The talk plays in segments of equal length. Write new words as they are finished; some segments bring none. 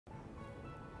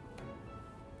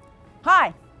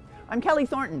Hi, I'm Kelly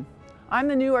Thornton. I'm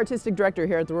the new artistic director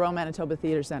here at the Royal Manitoba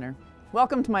Theatre Centre.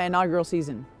 Welcome to my inaugural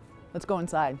season. Let's go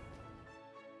inside.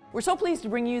 We're so pleased to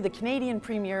bring you the Canadian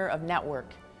premiere of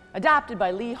Network, adapted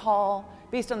by Lee Hall,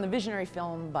 based on the visionary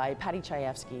film by Paddy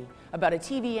Chayefsky about a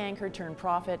TV anchor turned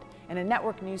prophet and a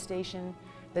network news station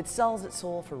that sells its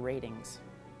soul for ratings.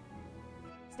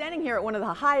 Standing here at one of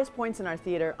the highest points in our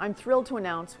theatre, I'm thrilled to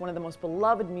announce one of the most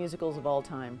beloved musicals of all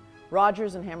time,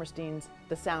 Rodgers and Hammerstein's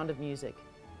The Sound of Music.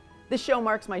 This show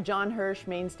marks my John Hirsch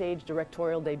mainstage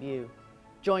directorial debut.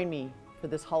 Join me for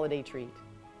this holiday treat.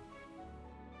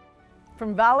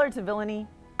 From valor to villainy,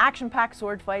 action-packed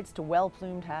sword fights to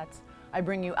well-plumed hats, I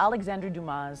bring you Alexandre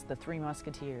Dumas' The Three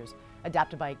Musketeers,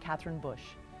 adapted by Catherine Bush.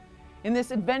 In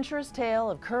this adventurous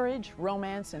tale of courage,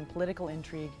 romance, and political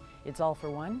intrigue, it's all for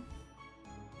one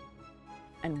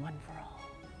and one for all.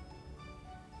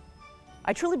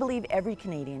 I truly believe every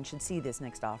Canadian should see this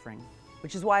next offering,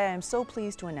 which is why I am so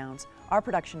pleased to announce our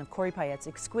production of Corey Payette's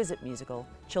exquisite musical,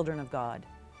 Children of God,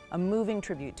 a moving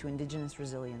tribute to Indigenous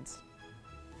resilience.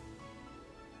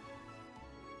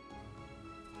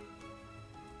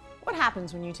 What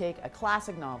happens when you take a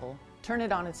classic novel, turn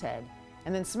it on its head,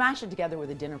 and then smash it together with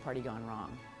a dinner party gone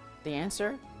wrong? The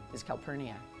answer is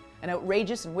Calpurnia, an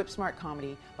outrageous and whip-smart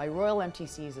comedy by Royal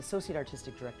MTC's Associate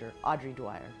Artistic Director, Audrey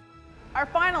Dwyer. Our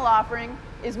final offering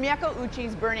is Miyako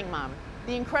Uchi's Burning Mom,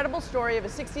 the incredible story of a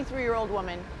 63-year-old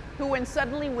woman who, when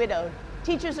suddenly widowed,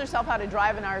 teaches herself how to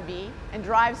drive an RV and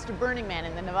drives to Burning Man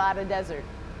in the Nevada desert.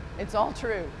 It's all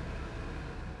true.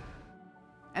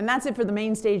 And that's it for the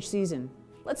main stage season.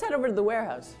 Let's head over to the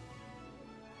warehouse.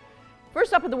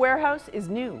 First up at the warehouse is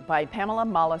New by Pamela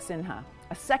Mala Sinha,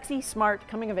 a sexy, smart,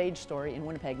 coming-of-age story in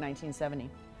Winnipeg, 1970.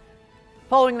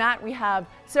 Following that, we have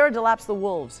Sarah Delap's The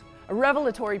Wolves, a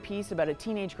revelatory piece about a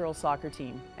teenage girls' soccer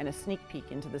team and a sneak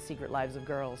peek into the secret lives of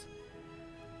girls.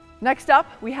 Next up,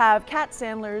 we have Kat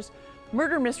Sandler's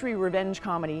murder mystery revenge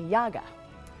comedy, Yaga,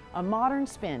 a modern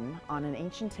spin on an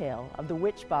ancient tale of the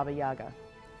witch Baba Yaga.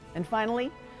 And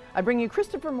finally, I bring you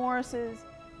Christopher Morris's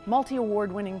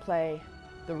multi-award-winning play,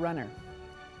 The Runner,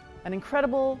 an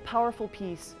incredible, powerful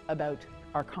piece about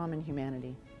our common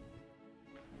humanity.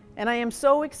 And I am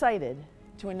so excited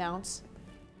to announce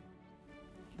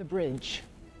The Bridge,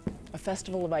 a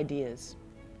festival of ideas.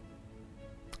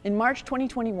 In March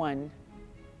 2021,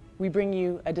 we bring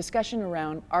you a discussion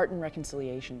around art and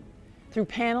reconciliation. Through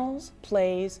panels,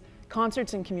 plays,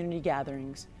 concerts, and community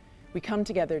gatherings, we come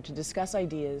together to discuss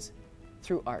ideas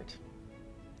through art.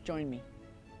 Join me.